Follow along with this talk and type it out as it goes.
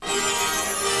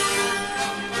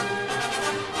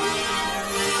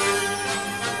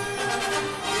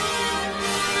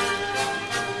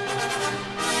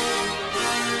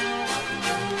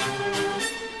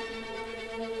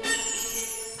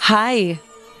Hi.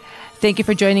 Thank you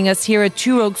for joining us here at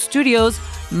Two Rogue Studios.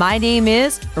 My name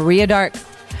is Ria Dark.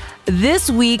 This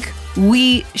week,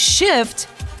 we shift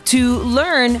to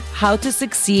learn how to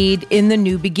succeed in the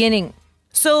new beginning.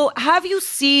 So, have you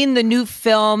seen the new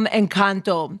film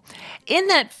Encanto? In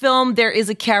that film, there is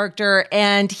a character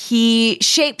and he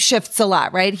shapeshifts a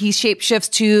lot, right? He shapeshifts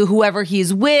to whoever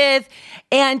he's with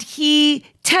and he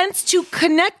tends to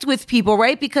connect with people,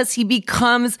 right? Because he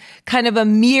becomes kind of a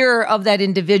mirror of that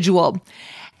individual.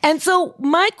 And so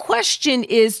my question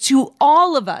is to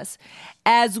all of us,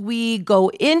 as we go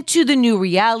into the new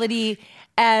reality,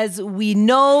 as we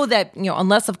know that,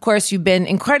 unless, of course, you've been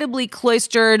incredibly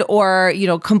cloistered or,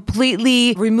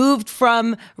 completely removed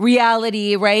from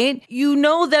reality, right? You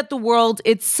know that the world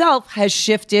itself has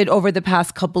shifted over the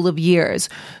past couple of years.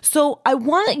 So I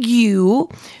want you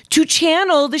to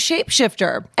channel the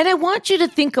shapeshifter. And I want you to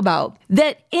think about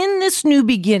that in this new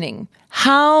beginning.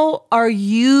 How are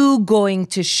you going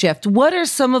to shift? What are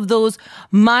some of those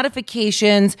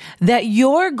modifications that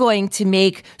you're going to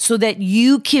make so that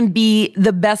you can be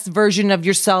the best version of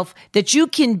yourself that you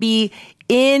can be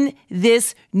in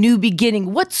this new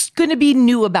beginning? What's going to be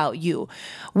new about you?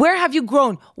 Where have you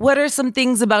grown? What are some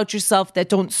things about yourself that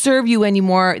don't serve you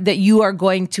anymore that you are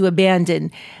going to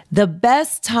abandon? The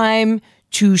best time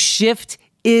to shift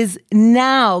is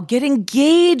now. Get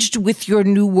engaged with your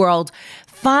new world.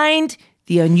 Find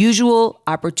the unusual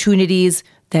opportunities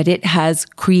that it has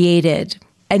created.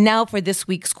 And now for this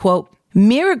week's quote.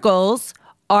 Miracles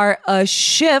are a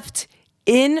shift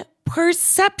in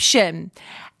perception.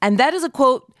 And that is a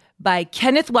quote by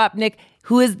Kenneth Wapnick,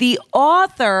 who is the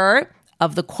author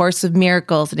of The Course of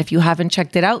Miracles. And if you haven't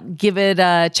checked it out, give it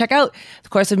a check out. The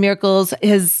Course of Miracles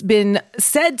has been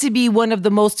said to be one of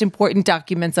the most important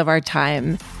documents of our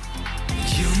time.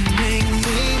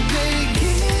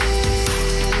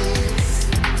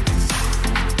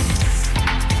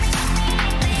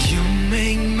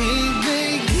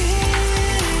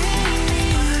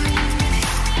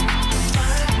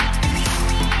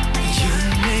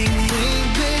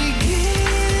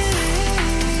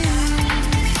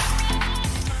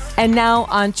 And now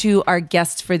on to our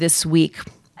guest for this week.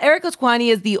 Erica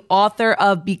Tkwani is the author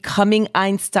of Becoming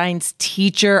Einstein's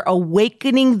Teacher,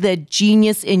 Awakening the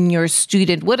Genius in Your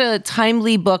Student. What a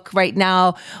timely book right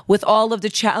now with all of the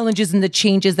challenges and the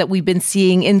changes that we've been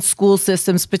seeing in school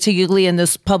systems, particularly in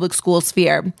this public school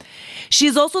sphere.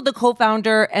 She's also the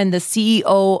co-founder and the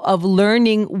CEO of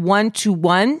Learning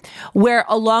One-to-One, where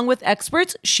along with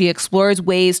experts, she explores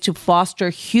ways to foster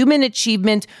human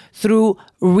achievement through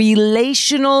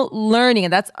relational learning.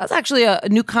 And that's actually a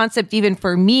new concept even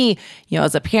for me,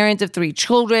 as a parent of 3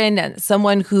 children and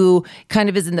someone who kind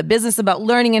of is in the business about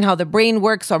learning and how the brain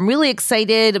works. So I'm really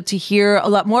excited to hear a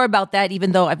lot more about that,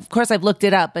 even though, of course, I've looked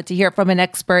it up, but to hear it from an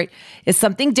expert is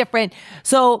something different.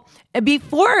 So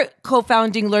before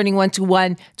co-founding Learning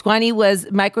One-to-One, Tkwani was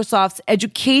Microsoft's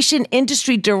education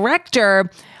industry director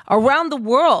around the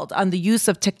world on the use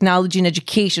of technology in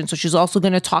education. So she's also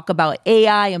going to talk about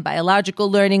AI and biological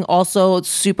learning, also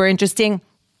super interesting.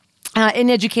 In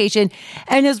education,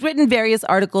 and has written various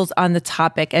articles on the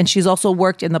topic. And she's also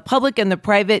worked in the public and the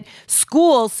private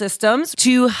school systems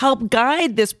to help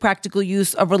guide this practical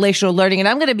use of relational learning. And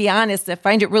I'm going to be honest, I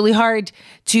find it really hard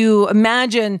to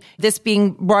imagine this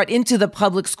being brought into the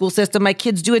public school system. My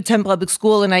kids do attend public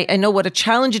school, and I know what a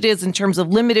challenge it is in terms of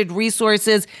limited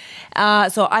resources.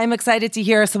 So I'm excited to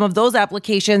hear some of those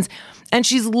applications. And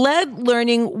she's led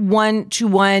Learning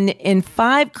One-to-One in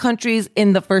 5 countries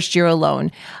in the first year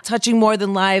alone, touching more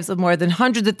than lives of more than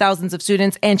hundreds of thousands of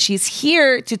students. And she's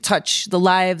here to touch the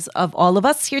lives of all of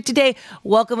us here today.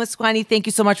 Welcome, Ms. Tkwani. Thank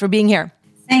you so much for being here.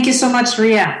 Thank you so much,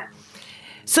 Ria.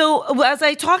 So as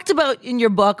I talked about in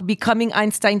your book, Becoming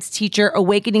Einstein's Teacher,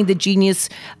 Awakening the Genius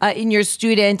in Your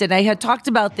Student, and I had talked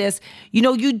about this,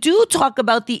 you do talk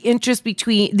about the interest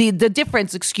between, the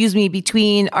difference,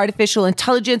 between artificial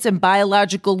intelligence and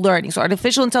biological learning. So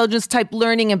artificial intelligence type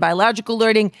learning and biological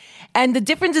learning, and the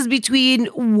differences between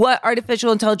what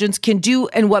artificial intelligence can do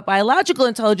and what biological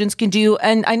intelligence can do.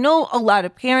 And I know a lot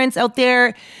of parents out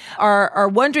there are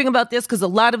wondering about this because a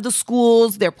lot of the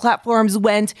schools, their platforms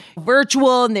went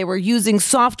virtual and they were using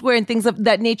software and things of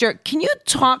that nature. Can you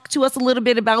talk to us a little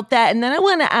bit about that? And then I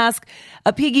want to ask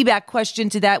a piggyback question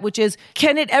to that, which is,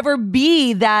 can it ever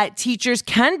be that teachers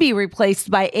can be replaced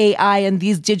by AI and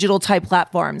these digital type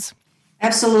platforms?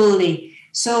 Absolutely.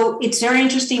 So it's very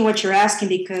interesting what you're asking,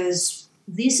 because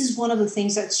this is one of the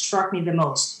things that struck me the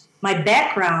most. My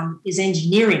background is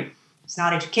engineering. It's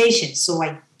not education. So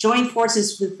I joined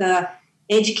forces with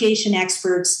education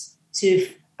experts to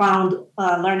found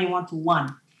Learning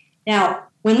One-to-One. Now,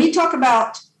 when we talk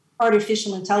about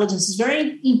artificial intelligence, it's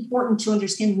very important to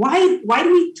understand why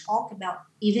do we talk about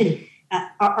even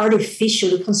artificial,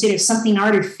 to consider something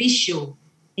artificial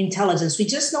intelligence. We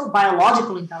just know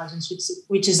biological intelligence,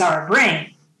 which is our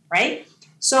brain, right?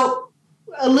 So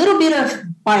a little bit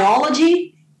of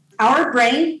biology. Our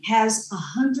brain has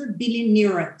 100 billion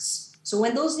neurons. So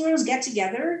when those neurons get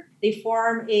together, they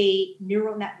form a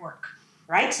neural network,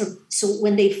 right? So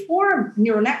when they form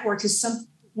neural networks,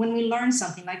 when we learn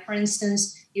something, like for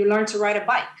instance, you learn to ride a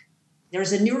bike.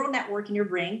 There's a neural network in your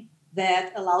brain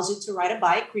that allows you to ride a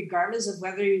bike, regardless of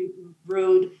whether you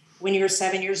rode when you're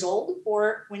 7 years old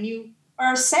or when you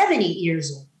are 70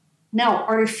 years old. Now,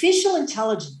 artificial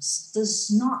intelligence does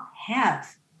not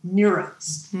have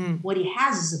neurons. What it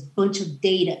has is a bunch of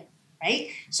data, right?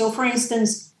 So for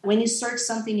instance, when you search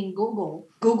something in Google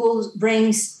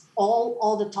brings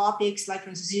all the topics, like for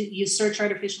instance, you search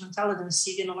artificial intelligence,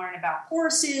 you're going to learn about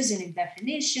courses and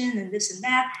definition and this and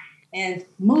that, and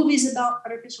movies about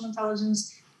artificial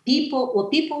intelligence.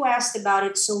 What people asked about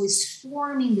it, so it's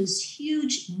forming this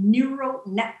huge neural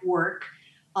network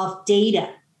of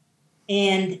data,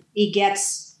 and it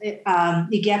gets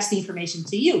the information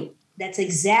to you. That's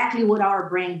exactly what our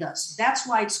brain does. That's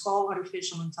why it's called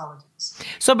artificial intelligence.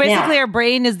 So basically, our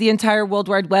brain is the entire World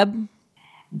Wide Web?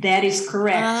 That is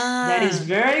correct. That is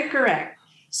very correct.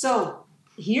 So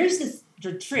here's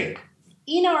the trick.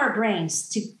 In our brains,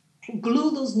 to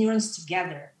glue those neurons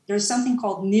together, there's something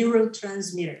called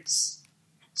neurotransmitters.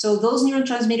 So those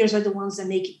neurotransmitters are the ones that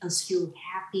make us feel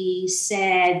happy,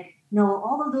 sad,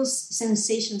 all of those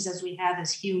sensations as we have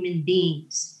as human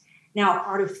beings. Now,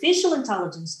 artificial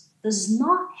intelligence does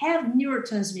not have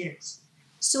neurotransmitters.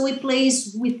 So it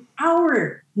plays with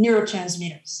our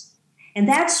neurotransmitters. And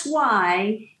that's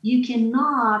why you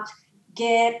cannot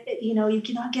get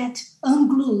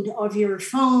unglued of your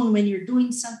phone when you're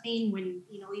doing something, when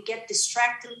you get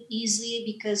distracted easily,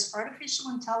 because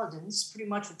artificial intelligence, pretty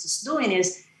much what it's doing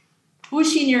is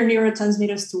pushing your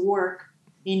neurotransmitters to work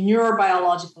in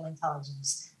neurobiological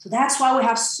intelligence. So that's why we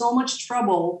have so much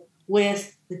trouble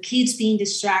with the kids being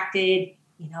distracted,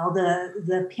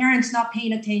 the parents not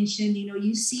paying attention.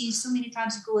 You see so many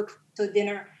times you go to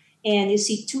dinner and you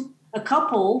see a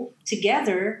couple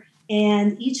together,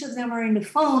 and each of them are in the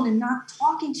phone and not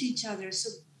talking to each other. So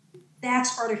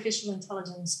that's artificial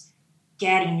intelligence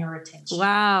getting your attention.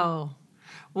 Wow.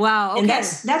 Okay. And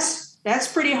that's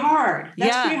pretty hard.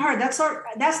 Pretty hard. That's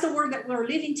the world that we're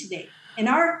living today. And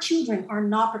our children are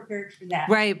not prepared for that.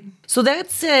 Right. So that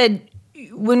said,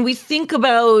 when we think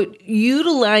about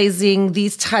utilizing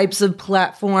these types of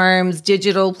platforms,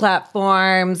 digital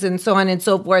platforms, and so on and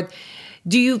so forth,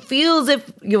 do you feel as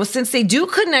if, since they do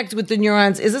connect with the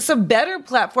neurons, is this a better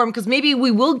platform? Because maybe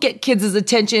we will get kids'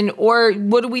 attention, or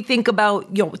what do we think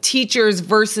about, teachers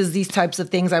versus these types of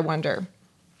things, I wonder?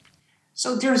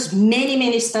 So there's many,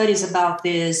 many studies about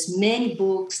this, many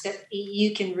books that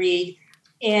you can read.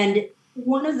 And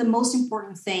one of the most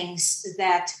important things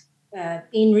that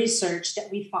in research that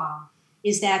we found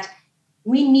is that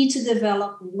we need to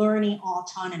develop learning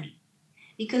autonomy.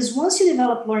 Because once you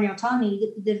develop learning autonomy,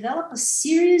 you develop a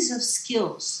series of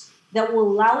skills that will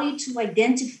allow you to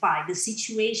identify the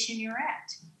situation you're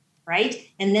at, right?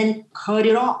 And then cut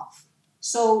it off.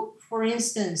 So, for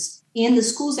instance, in the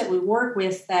schools that we work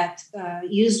with that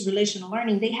use relational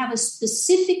learning, they have a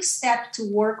specific step to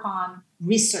work on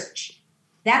research.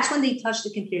 That's when they touch the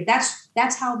computer.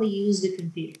 That's how they use the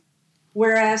computer.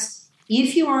 Whereas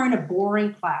if you are in a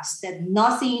boring class that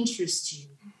nothing interests you,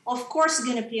 of course, you're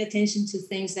going to pay attention to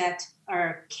things that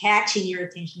are catching your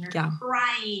attention. You're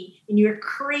crying and you're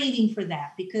craving for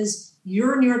that because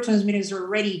your neurotransmitters are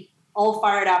already all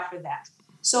fired up for that.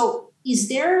 So is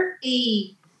there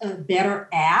a better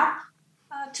app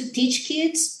to teach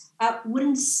kids? I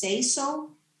wouldn't say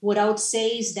so. What I would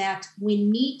say is that we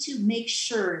need to make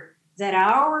sure that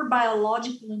our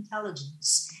biological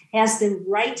intelligence has the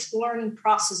right learning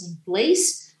process in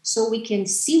place so we can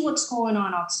see what's going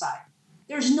on outside.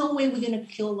 There's no way we're going to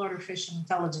kill artificial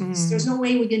intelligence. There's no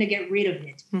way we're going to get rid of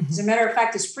it. As a matter of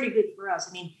fact, it's pretty good for us.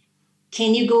 I mean,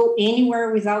 can you go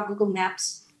anywhere without Google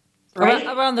Maps? Right?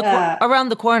 Around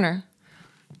the corner.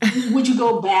 Would you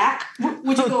go back?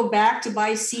 Would you go back to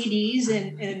buy CDs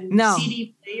and no,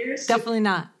 CD players? Definitely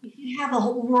not. If you have a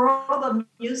whole world of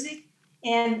music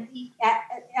and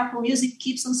Apple Music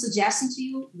keeps on suggesting to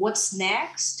you what's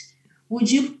next,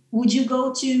 would you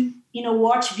go to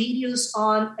watch videos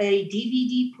on a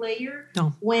DVD player?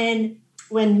 No. When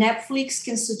Netflix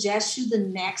can suggest you the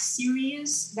next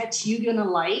series that you're gonna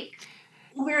like?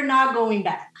 we're not going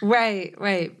back. Right,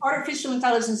 right. Artificial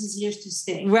intelligence is here to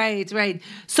stay. Right, right.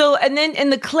 So, and then in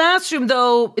the classroom,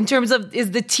 though, in terms of,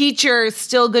 is the teacher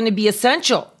still going to be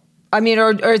essential? I mean,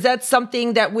 or is that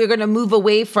something that we're going to move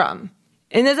away from?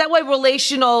 And is that why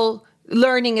relational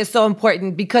learning is so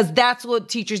important? Because that's what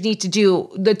teachers need to do.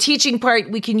 The teaching part,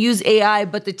 we can use AI,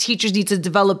 but the teachers need to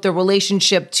develop the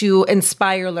relationship to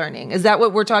inspire learning. Is that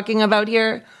what we're talking about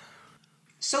here?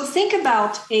 So think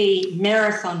about a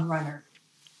marathon runner.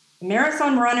 A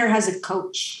marathon runner has a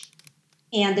coach,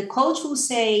 and the coach will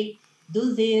say,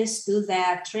 do this, do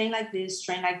that, train like this,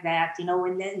 train like that, and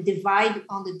then divide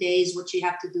on the days what you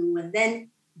have to do. And then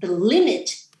the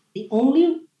limit, the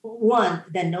only one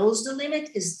that knows the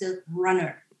limit is the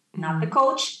runner, not the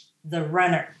coach, the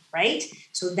runner, right?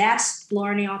 So that's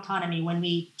learning autonomy when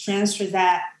we transfer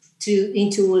that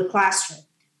into a classroom.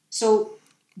 So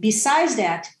besides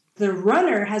that, the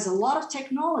runner has a lot of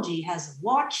technology. It has a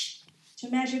watch to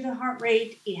measure the heart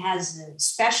rate. It has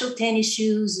special tennis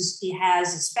shoes. It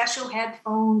has special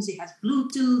headphones. It has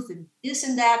Bluetooth and this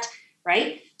and that,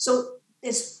 right? So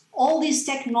there's all these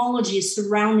technologies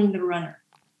surrounding the runner.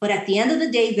 But at the end of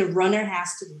the day, the runner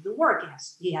has to do the work.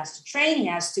 He has to train. He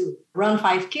has to run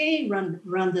 5K,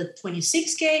 run the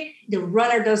 26K. The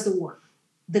runner does the work.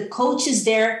 The coach is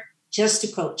there just to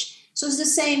coach. So it's the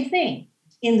same thing.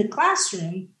 In the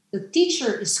classroom, the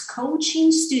teacher is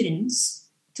coaching students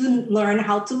to learn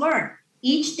how to learn.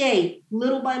 Each day,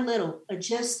 little by little,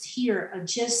 adjust here,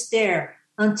 adjust there,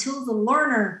 until the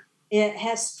learner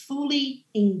has fully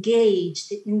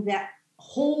engaged in that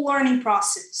whole learning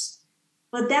process.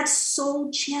 But that's so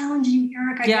challenging,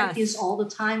 Eric. I get this all the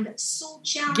time. That's so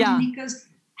challenging because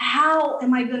how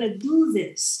am I going to do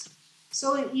this?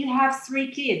 So you have 3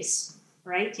 kids,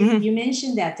 right? Mm-hmm. You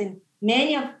mentioned that. And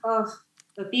many of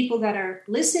the people that are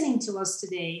listening to us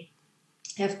today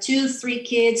have 2, 3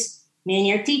 kids.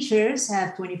 Many are teachers,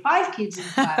 have 25 kids in the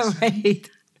classroom. Right.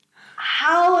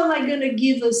 How am I going to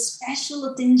give a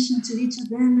special attention to each of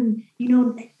them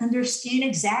and, understand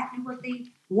exactly what they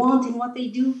want and what they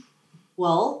do?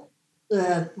 Well,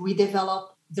 we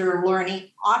develop their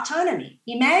learning autonomy.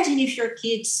 Imagine if your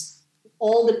kids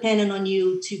all dependent on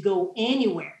you to go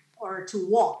anywhere or to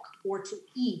walk or to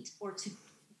eat or to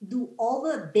do all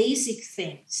the basic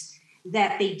things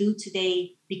that they do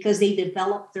today because they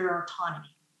develop their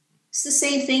autonomy. It's the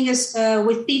same thing as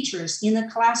with teachers in the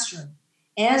classroom.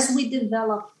 As we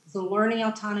develop the learning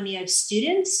autonomy of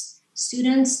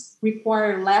students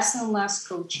require less and less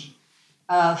coaching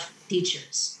of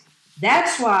teachers.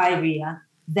 That's why, Ria,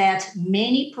 that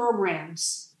many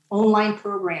programs, online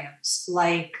programs,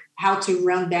 like how to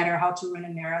run better, how to run a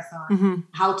marathon,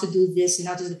 how to do this and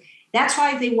how to do that, that's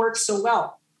why they work so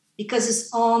well, because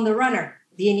it's on the runner,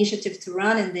 the initiative to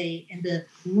run and the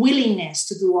willingness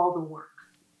to do all the work.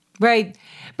 Right.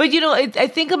 But, I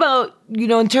think about,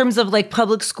 in terms of like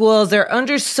public schools, they're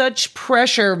under such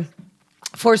pressure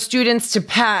for students to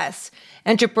pass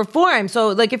and to perform. So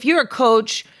like if you're a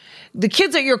coach, the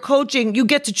kids that you're coaching, you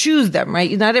get to choose them,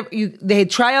 right? They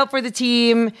try out for the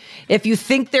team. If you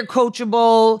think they're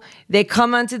coachable, they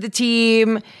come onto the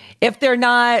team. If they're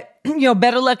not,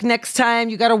 better luck next time.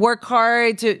 You got to work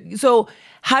hard so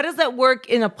how does that work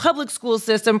in a public school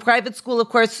system? Private school, of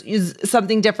course, is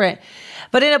something different.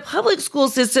 But in a public school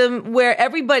system where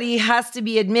everybody has to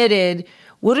be admitted,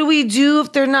 what do we do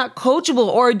if they're not coachable?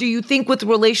 Or do you think with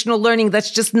relational learning, that's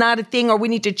just not a thing, or we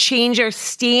need to change our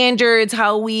standards,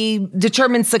 how we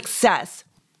determine success?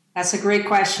 That's a great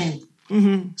question.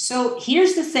 Mm-hmm. So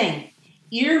here's the thing.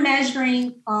 You're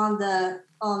measuring on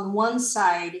one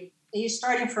side. You're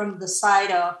starting from the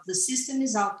side of the system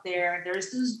is out there.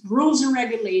 There's those rules and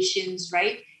regulations,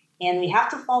 right? And we have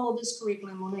to follow this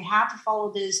curriculum, and we have to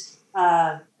follow this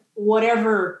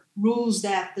whatever rules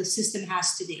that the system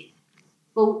has today.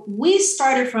 But we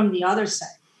started from the other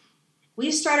side.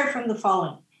 We started from the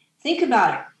following. Think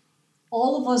about it.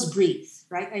 All of us breathe,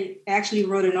 right? I actually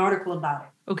wrote an article about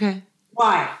it. Okay.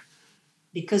 Why?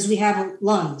 Because we have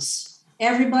lungs.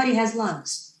 Everybody has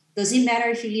lungs. Does it matter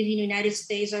if you live in the United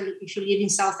States or if you live in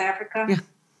South Africa? Yeah.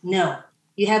 No.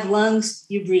 You have lungs,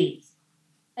 you breathe.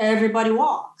 Everybody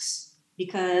walks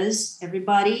because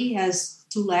everybody has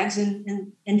 2 legs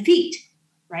and feet,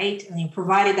 right? And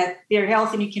provided that they're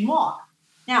healthy and you can walk.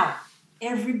 Now,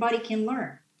 everybody can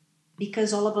learn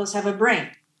because all of us have a brain.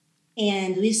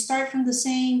 And we start from the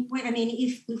same way. I mean,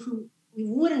 if we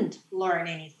wouldn't learn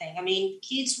anything,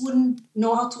 kids wouldn't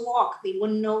know how to walk. They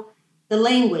wouldn't know the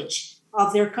language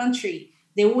of their country.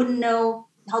 They wouldn't know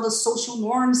how the social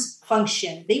norms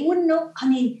function. They wouldn't know,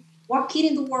 what kid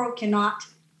in the world cannot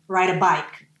ride a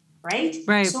bike, right?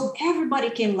 Right. So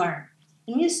everybody can learn.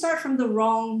 And we start from the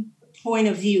wrong point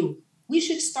of view, we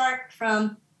should start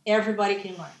from everybody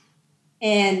can learn.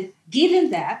 And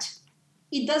given that,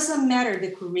 it doesn't matter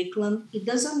the curriculum. It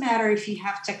doesn't matter if you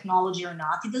have technology or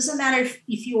not. It doesn't matter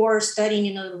if you are studying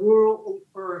in a rural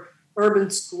or urban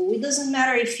school. It doesn't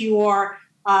matter if you are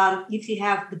if you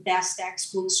have the best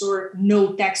textbooks or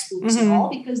no textbooks at all,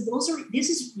 because this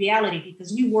is reality,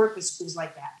 because we work with schools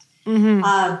like that.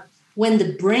 When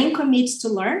the brain commits to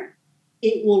learn,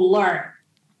 it will learn.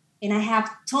 And I have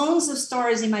tons of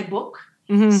stories in my book.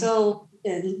 So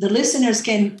the listeners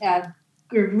can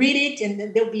read it,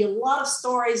 and there'll be a lot of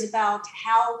stories about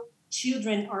how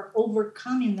children are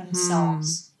overcoming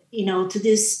themselves, to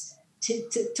this,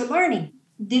 to learning.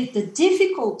 The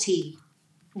difficulty,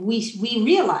 we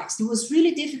realized it was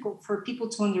really difficult for people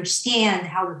to understand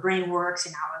how the brain works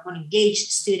and how it will engage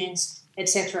students,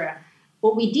 etc.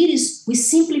 What we did is we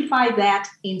simplified that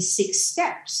in 6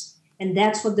 steps. And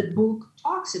that's what the book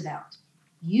talks about.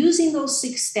 Using those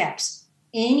 6 steps,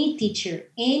 any teacher,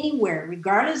 anywhere,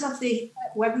 regardless of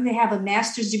whether they have a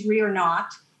master's degree or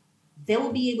not, they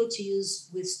will be able to use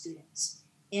with students.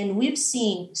 And we've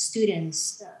seen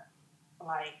students,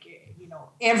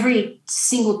 every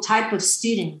single type of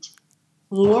student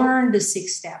learn the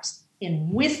 6 steps.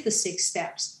 And with the 6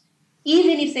 steps,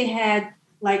 even if they had,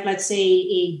 let's say,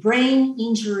 a brain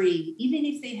injury, even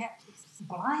if they had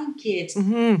blind kids,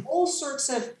 all sorts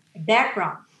of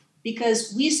background,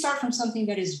 because we start from something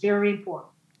that is very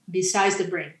important besides the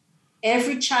brain.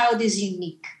 Every child is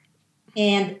unique,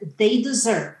 and they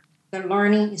deserve that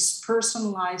learning is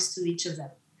personalized to each of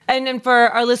them. And then for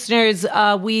our listeners,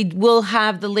 we will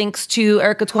have the links to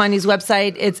Erica Twani's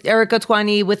website. It's Erica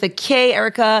Twani with a K,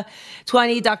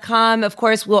 ericatwani.com. Of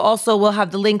course, we'll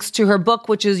have the links to her book,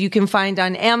 which you can find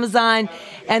on Amazon.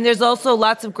 And there's also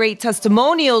lots of great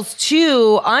testimonials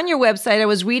too on your website. I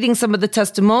was reading some of the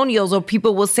testimonials where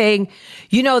people were saying,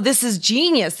 this is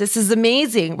genius. This is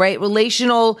amazing, right?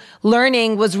 Relational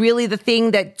learning was really the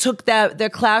thing that took their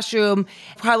classroom,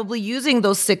 probably using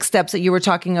those 6 steps that you were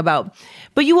talking about.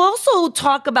 But you also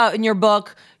talk about in your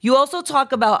book,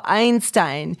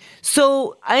 Einstein.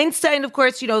 So Einstein, of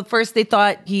course, first they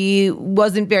thought he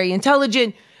wasn't very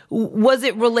intelligent. Was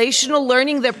it relational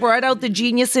learning that brought out the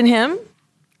genius in him?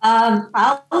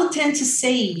 I would tend to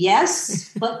say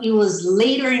yes, but it was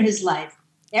later in his life.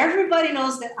 Everybody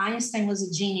knows that Einstein was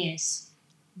a genius.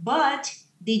 But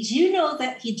did you know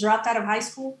that he dropped out of high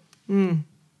school?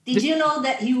 Did you know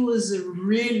that he was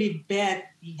really bad?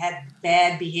 He had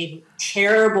bad behavior,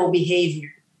 terrible behavior.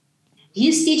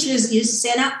 His teachers used to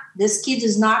say, no, this kid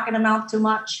is not going to amount to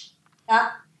much.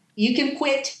 You can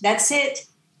quit. That's it.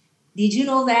 Did you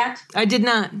know that? I did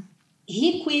not.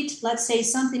 He quit, let's say,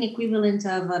 something equivalent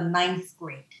of a 9th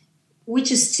grade,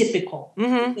 which is typical,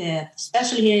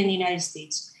 especially here in the United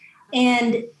States.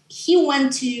 And he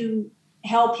went to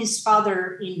help his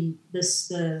father in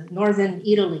northern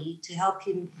Italy to help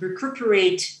him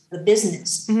recuperate the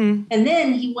business. And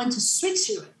then he went to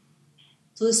Switzerland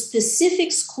to a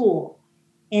specific school.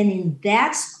 And in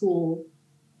that school,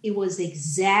 it was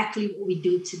exactly what we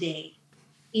do today.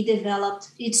 He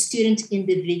developed each student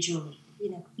individually.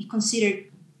 He considered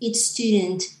each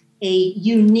student a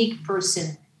unique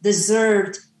person,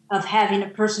 deserved of having a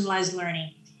personalized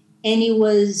learning. And it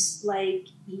was like,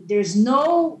 there's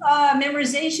no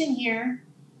memorization here.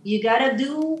 You got to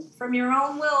do from your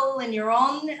own will and your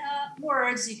own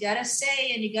words. You got to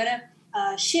say and you got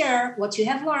to share what you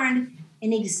have learned,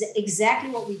 and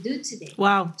exactly what we do today.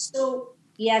 Wow. So,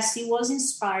 yes, he was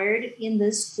inspired in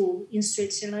this school in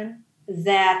Switzerland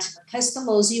that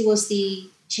Pestalozzi was the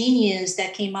genius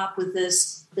that came up with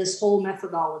this whole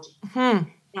methodology.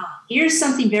 Now, here's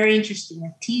something very interesting,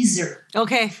 a teaser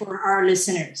for our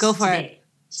listeners. Go for today. It.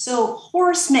 So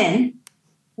Horace Mann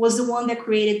was the one that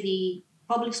created the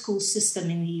public school system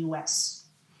in the U.S.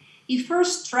 He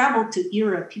first traveled to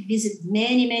Europe. He visited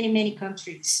many, many, many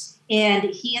countries. And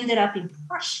he ended up in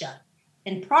Prussia.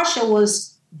 And Prussia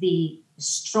was the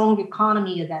strong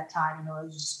economy at that time. It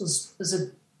was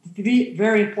a very,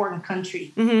 very important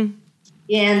country.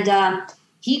 And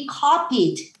he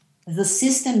copied the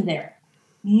system there,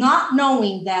 not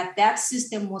knowing that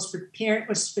system was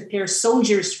prepare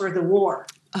soldiers for the war.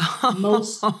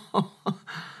 So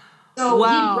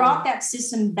he brought that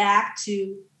system back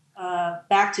to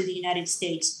the United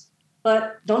States.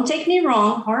 But don't take me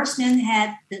wrong, Horace Mann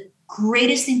had the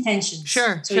greatest intentions.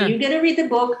 Sure. You're going to read the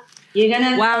book. You're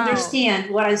going to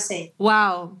understand what I say.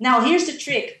 Wow. Now, here's the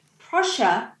trick.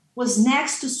 Prussia was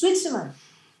next to Switzerland.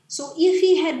 So if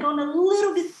he had gone a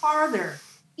little bit farther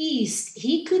east,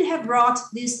 he could have brought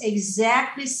this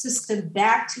exact system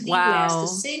back to the US, the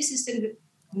same system that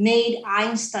made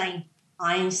Einstein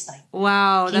Einstein.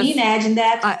 Wow. Can you imagine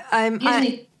that? I'm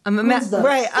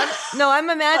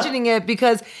imagining it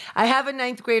because I have a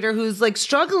 9th grader who's like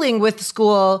struggling with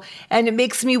school, and it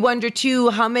makes me wonder too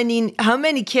how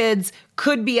many kids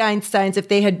could be Einsteins if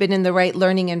they had been in the right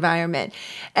learning environment.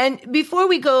 And before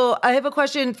we go, I have a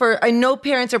question I know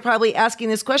parents are probably asking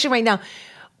this question right now.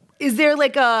 Is there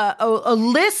like a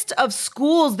list of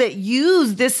schools that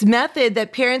use this method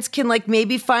that parents can like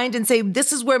maybe find and say,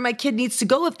 this is where my kid needs to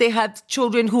go if they have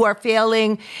children who are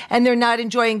failing and they're not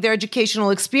enjoying their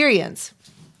educational experience?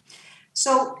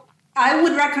 So I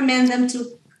would recommend them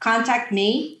to contact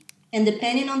me. And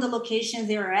depending on the location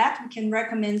they're at, we can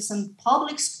recommend some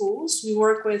public schools. We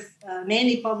work with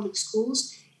mainly public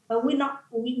schools, but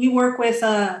we work with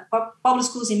public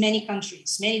schools in many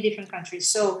different countries.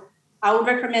 So I would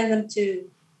recommend them to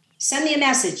send me a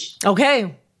message.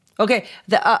 Okay. I'm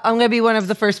going to be one of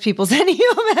the first people sending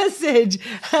you a message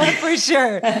for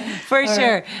sure. For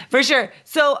sure.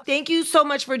 So thank you so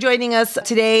much for joining us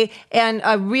today. And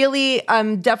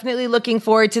I'm definitely looking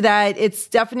forward to that. It's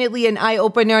definitely an eye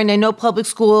opener. And I know public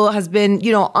school has been,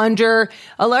 under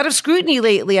a lot of scrutiny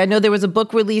lately. I know there was a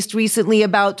book released recently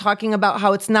talking about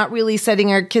how it's not really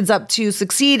setting our kids up to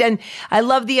succeed. And I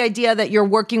love the idea that you're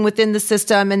working within the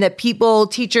system and that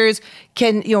teachers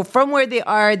can, from where they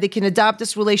are, they can adopt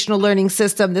this relational learning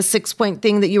system, the 6-point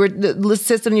thing the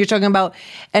system you're talking about,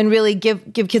 and really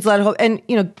give kids a lot of hope. And,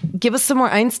 give us some more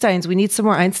Einsteins. We need some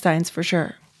more Einsteins for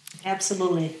sure.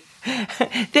 Absolutely.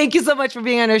 Thank you so much for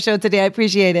being on our show today. I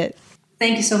appreciate it.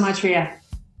 Thank you so much, Ria.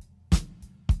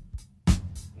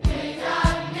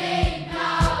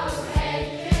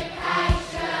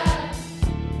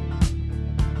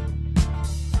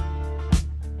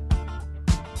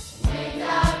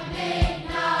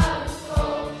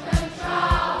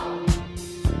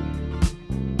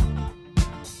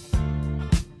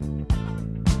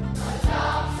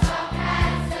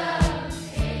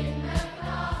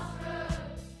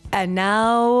 And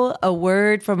now a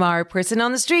word from our person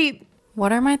on the street.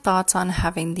 What are my thoughts on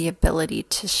having the ability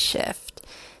to shift?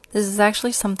 This is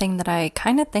actually something that I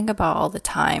kind of think about all the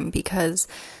time because,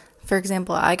 for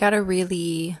example, I got a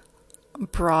really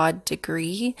broad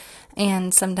degree,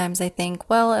 and sometimes I think,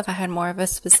 well, if I had more of a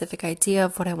specific idea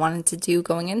of what I wanted to do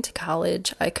going into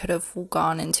college, I could have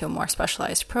gone into a more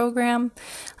specialized program.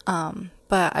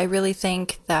 But I really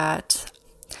think that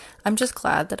I'm just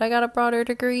glad that I got a broader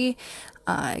degree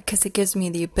because it gives me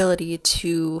the ability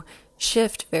to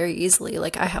shift very easily.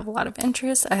 Like, I have a lot of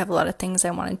interests, I have a lot of things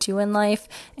I want to do in life,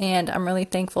 and I'm really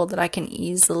thankful that I can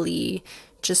easily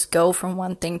just go from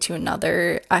one thing to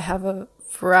another. I have a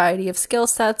variety of skill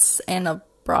sets and a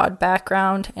broad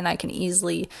background, and I can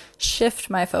easily shift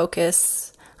my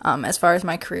focus as far as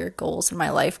my career goals and my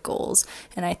life goals.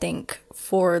 And I think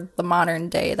for the modern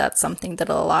day, that's something that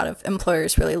a lot of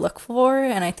employers really look for,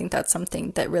 and I think that's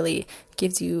something that really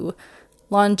gives you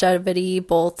longevity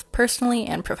both personally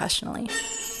and professionally.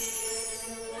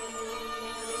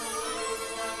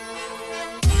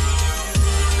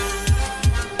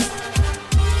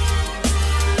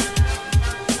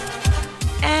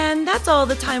 And that's all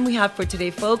the time we have for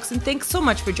today, folks. And thanks so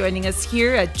much for joining us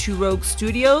here at Two Rogues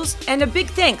Studios. And a big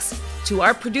thanks to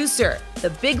our producer,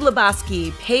 the Big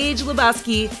Lebowski, Paige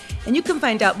Lebowski. And you can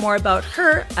find out more about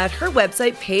her at her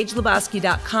website,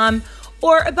 pagelebowski.com,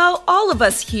 or about all of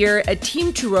us here at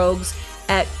Team Two Rogues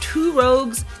at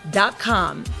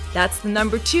tworogues.com. That's the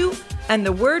number 2 and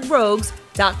the word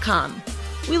rogues.com.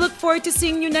 We look forward to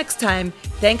seeing you next time.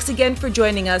 Thanks again for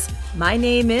joining us. My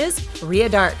name is Ria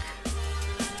Dark.